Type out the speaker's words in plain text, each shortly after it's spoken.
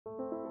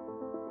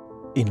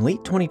In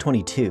late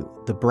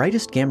 2022, the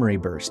brightest gamma-ray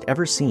burst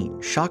ever seen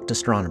shocked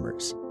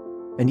astronomers,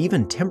 and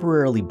even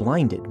temporarily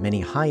blinded many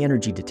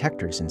high-energy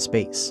detectors in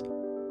space.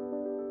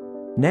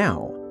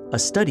 Now, a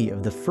study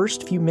of the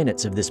first few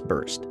minutes of this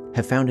burst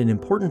have found an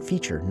important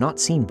feature not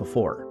seen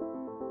before.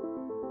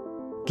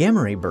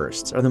 Gamma-ray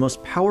bursts are the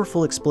most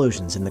powerful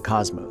explosions in the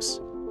cosmos.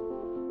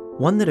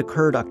 One that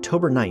occurred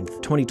October 9,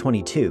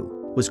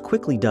 2022, was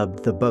quickly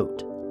dubbed the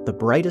BOAT, the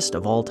brightest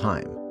of all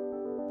time.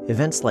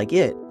 Events like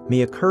it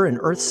may occur in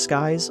Earth's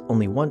skies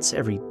only once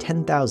every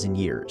 10,000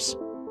 years.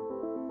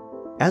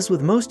 As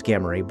with most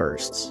gamma-ray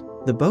bursts,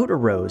 the BOAT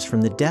arose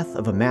from the death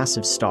of a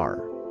massive star.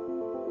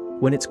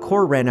 When its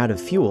core ran out of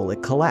fuel,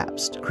 it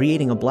collapsed,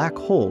 creating a black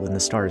hole in the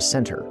star's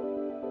center.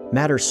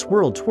 Matter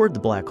swirled toward the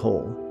black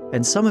hole,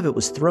 and some of it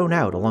was thrown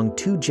out along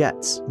two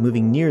jets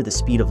moving near the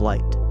speed of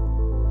light.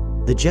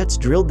 The jets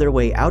drilled their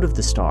way out of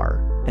the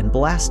star and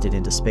blasted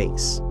into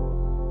space.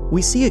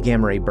 We see a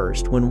gamma-ray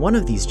burst when one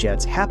of these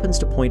jets happens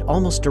to point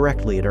almost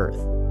directly at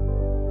Earth.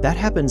 That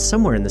happens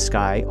somewhere in the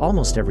sky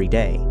almost every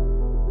day.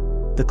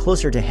 The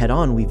closer to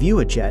head-on we view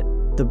a jet,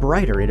 the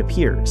brighter it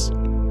appears.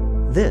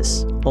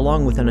 This,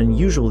 along with an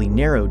unusually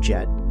narrow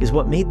jet, is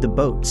what made the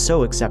BOAT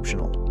so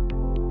exceptional.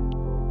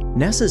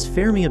 NASA's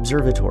Fermi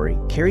Observatory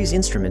carries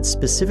instruments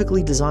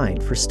specifically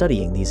designed for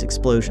studying these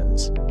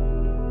explosions.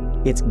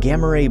 Its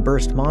gamma-ray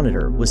burst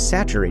monitor was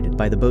saturated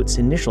by the BOAT's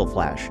initial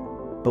flash,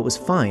 but was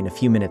fine a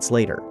few minutes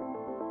later.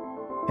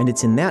 And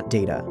it's in that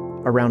data,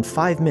 around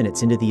 5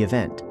 minutes into the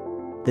event,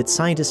 that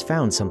scientists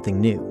found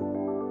something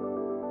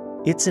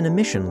new. It's an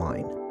emission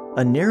line,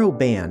 a narrow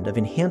band of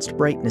enhanced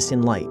brightness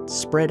in light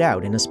spread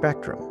out in a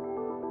spectrum.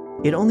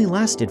 It only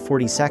lasted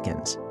 40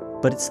 seconds,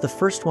 but it's the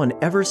first one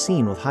ever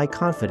seen with high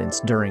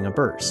confidence during a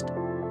burst.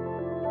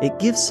 It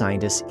gives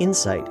scientists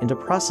insight into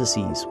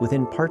processes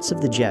within parts of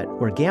the jet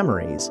where gamma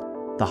rays,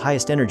 the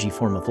highest energy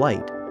form of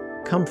light,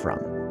 come from.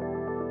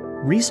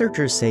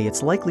 Researchers say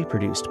it's likely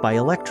produced by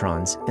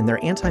electrons and their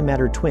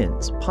antimatter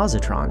twins,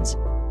 positrons,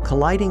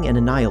 colliding and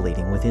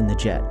annihilating within the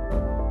jet.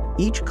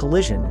 Each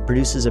collision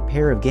produces a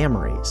pair of gamma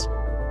rays,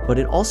 but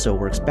it also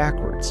works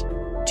backwards.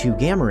 Two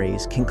gamma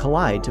rays can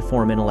collide to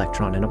form an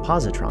electron and a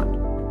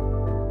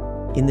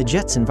positron. In the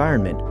jet's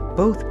environment,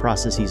 both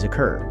processes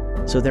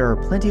occur, so there are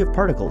plenty of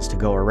particles to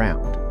go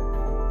around.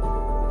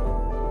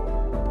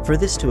 For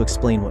this to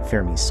explain what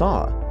Fermi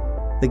saw,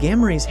 the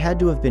gamma rays had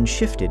to have been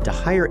shifted to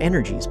higher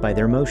energies by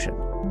their motion.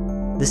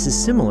 This is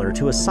similar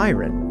to a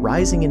siren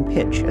rising in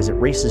pitch as it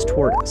races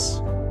toward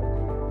us.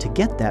 To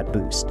get that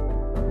boost,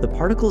 the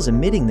particles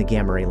emitting the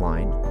gamma ray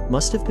line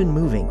must have been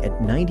moving at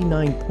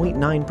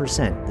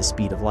 99.9% the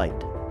speed of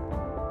light.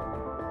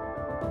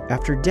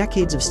 After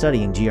decades of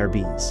studying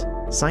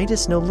GRBs,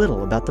 scientists know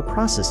little about the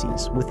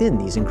processes within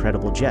these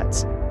incredible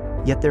jets,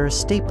 yet they're a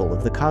staple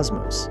of the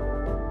cosmos.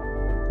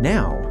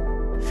 Now,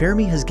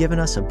 Fermi has given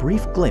us a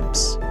brief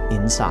glimpse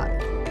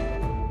inside.